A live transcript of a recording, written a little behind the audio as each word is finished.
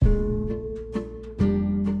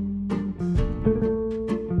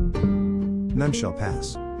None shall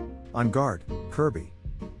pass. On guard, Kirby.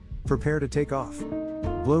 Prepare to take off.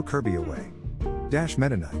 Blow Kirby away. Dash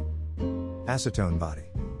Meta-Knight. Acetone body.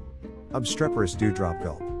 Obstreperous dewdrop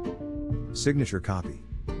gulp. Signature copy.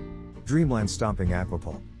 Dreamland stomping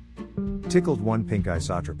aquapulp. Tickled one pink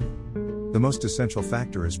isotropy. The most essential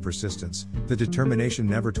factor is persistence, the determination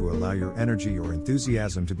never to allow your energy or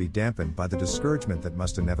enthusiasm to be dampened by the discouragement that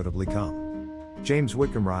must inevitably come. James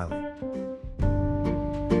Whitcomb Riley.